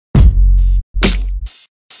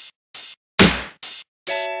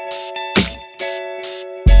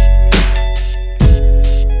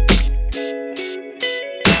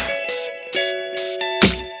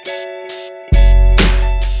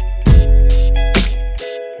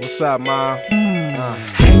What's up, Mom?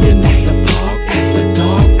 Hanging at the park, at the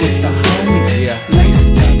dark with the homies. Yeah.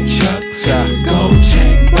 Laced up chucks, gold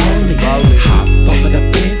chain rolling. Hop over the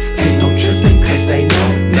fence, ain't no tripping cause they know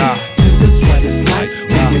me. Nah. This is what it's like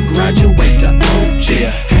when you graduate to OG.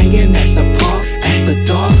 Yeah. Hanging at the park, at the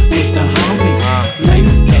dark with the homies.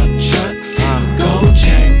 Laced up chucks, gold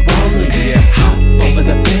chain rolling. Yeah. Hop over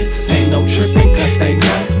the fence, ain't no tripping cause they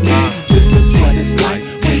know me. This is what it's like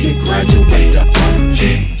when you graduate to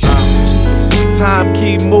OG. Time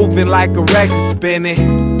keep moving like a record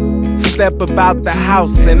spinning. Step about the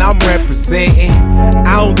house and I'm representing.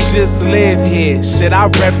 I don't just live here, shit, I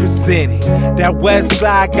represent it. That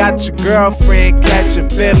Westside got your girlfriend catching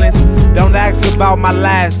feelings. Don't ask about my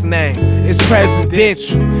last name, it's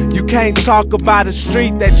presidential. You can't talk about a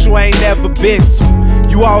street that you ain't never been to.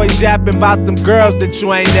 You always yapping about them girls that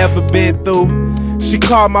you ain't never been through. She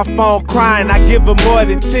called my phone crying, I give her more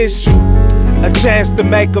than tissue. A chance to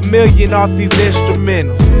make $1 million off these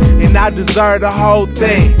instrumentals, and I deserve the whole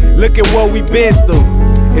thing. Look at what we been through.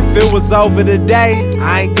 If it was over today,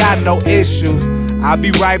 I ain't got no issues. I'll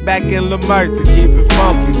be right back in Lamert to keep it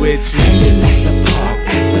funky with you. Hanging at the park,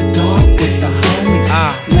 at the dark with the homies.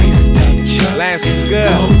 Laced up chucks, Lance is good.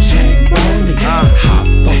 gold chain rolling. Hop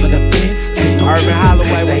over the fence, ain't no Urban tripping Holloway,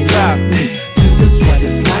 cause they what's know up? me. This is what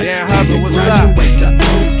it's like Yeah, when Hubbard, you what's up? graduate to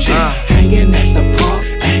OG. Hanging at the park,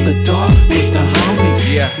 at the dark with the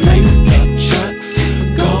homies. Yeah. Laced up chucks,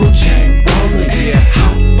 gold chain rolling. Yeah.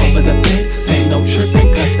 Hop over the fence, ain't no tripping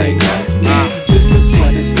cause they know me. This is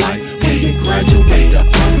what it's like when you graduate to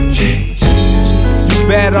OG. You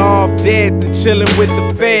better off dead than chillin' with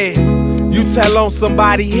the feds. You tell on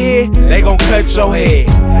somebody here, they gon' cut your head.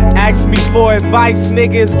 Ask me for advice,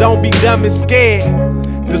 niggas, don't be dumb and scared.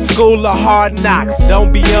 The school of hard knocks,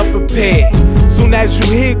 don't be unprepared. Soon as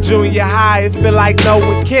you hit junior high, it feel like no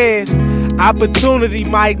one cares. Opportunity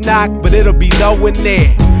might knock, but it'll be nowhere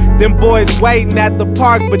near. Them boys waiting at the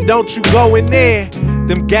park, but don't you go in there.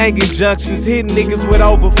 Them gang injunctions hit niggas with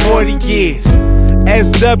over 40 years.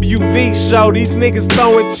 SWV show, these niggas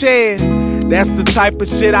throwing chairs. That's the type of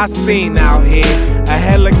shit I seen out here. A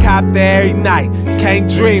helicopter every night, can't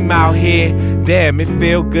dream out here. Damn, it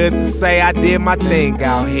feel good to say I did my thing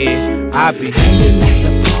out here. I be hanging at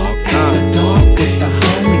the park, at the dark with the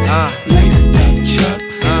homies. Laced up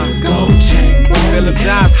chucks, gold chain rolling. Philip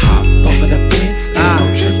Johnson. Hop over the fence, ain't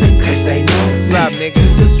no tripping cause they know me. What's up, nigga?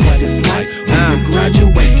 This is what it's like when you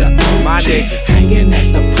graduate to OG. My niggas. Hanging at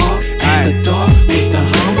the park, at the dark with the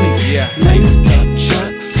homies. Yeah. Laced up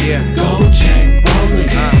chucks, Yeah. gold chain rolling.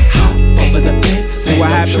 Hop over the fence, ain't what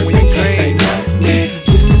no happened when tripping you cause they dream? know me.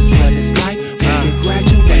 This is what it's like when you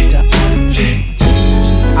graduate to OG.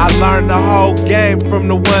 I learned the whole game from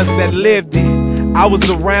the ones that lived it. I was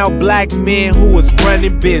around black men who was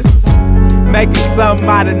running businesses, making something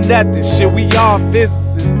out of nothing. Shit, we all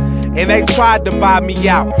physicists. And they tried to buy me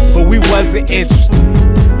out, but we wasn't interested.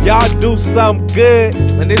 Y'all do something good,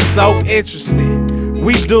 and it's so interesting.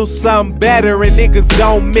 We do something better, and niggas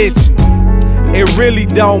don't mention it. It really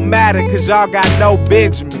don't matter, cause y'all got no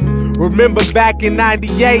Benjamins. Remember back in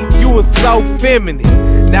 '98, you was so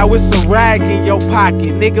feminine. Now it's a rag in your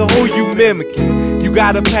pocket, nigga, who you mimicking? You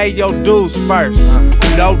gotta pay your dues first,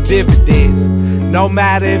 no dividends. No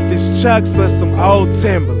matter if it's Chucks or some old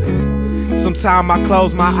Timberlands. Sometime I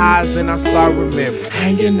close my eyes and I start remembering.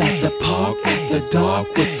 Hanging at the park, at the dark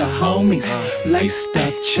with the homies. Laced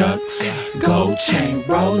up chucks, gold chain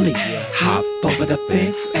rolling. Hop over the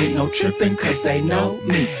fence, ain't no tripping cause they know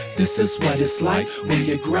me. This is what it's like when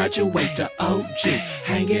you graduate to OG.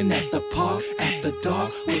 Hanging at the park, at the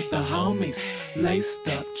dark with the homies. Laced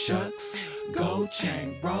up chucks, gold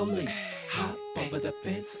chain rolling. Hop over the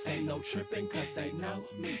fence, ain't no tripping cause they know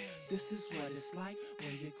me. This is what it's like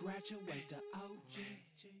when you graduate to OG.